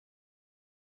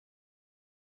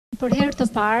për herë të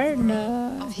parë në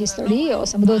histori,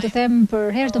 ose më duhet të them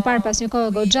për herë të parë pas një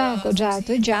kohë goxha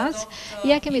të gjatë,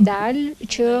 ja kemi dalë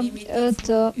që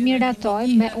të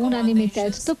miratojmë me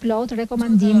unanimitet të plot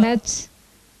rekomandimet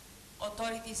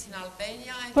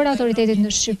për autoritetit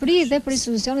në Shqipëri dhe për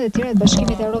institucionet e tjera të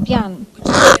Bashkimit Evropian.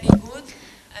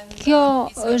 Kjo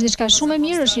është diçka shumë e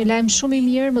mirë, është një lajm shumë i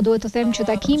mirë, më duhet të them që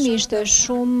takimi ishte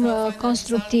shumë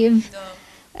konstruktiv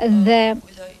dhe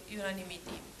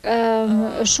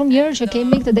shumë mirë që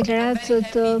kemi këtë deklaratë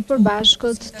të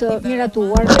përbashkët të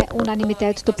miratuar me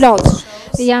unanimitet të plotë.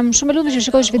 Jam shumë e lumtur që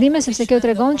shikoj zhvillime sepse kjo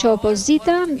tregon që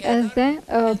opozita dhe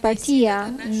partia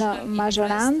në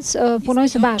mazhorancë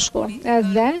punojnë së bashku.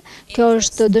 Dhe kjo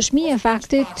është dëshmi e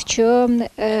faktit që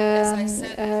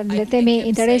le të themi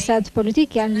interesat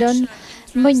politik janë lënë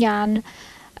më njanë,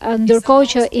 ndërkohë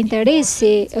që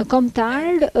interesi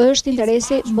kombëtar është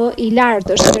interesi më i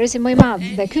lartë, është interesi më i madh,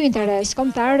 dhe ky interes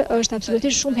kombëtar është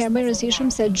absolutisht shumë herë më i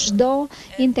rëndësishëm se çdo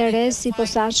interes i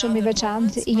posaçëm i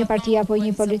veçantë i një partie apo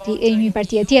një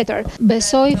partie tjetër.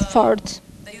 Besoj fort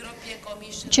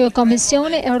që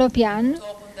Komisioni Evropian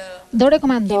do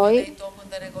rekomandojë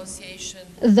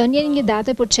dhënien një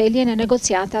date për çeljen e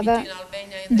negociatave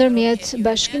ndërmjet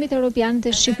Bashkimit Evropian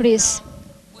të Shqipërisë.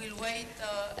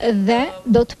 Dhe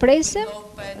do të presim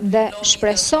dhe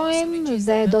shpresojmë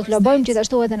dhe do të lobojmë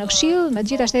gjithashtu edhe në Këshill me të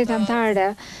gjitha shtetet anëtare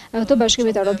të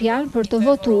Bashkimit Evropian për të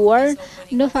votuar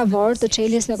në favor të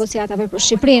çeljes negociatave për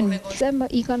Shqipërinë. Se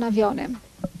më ikën avioni.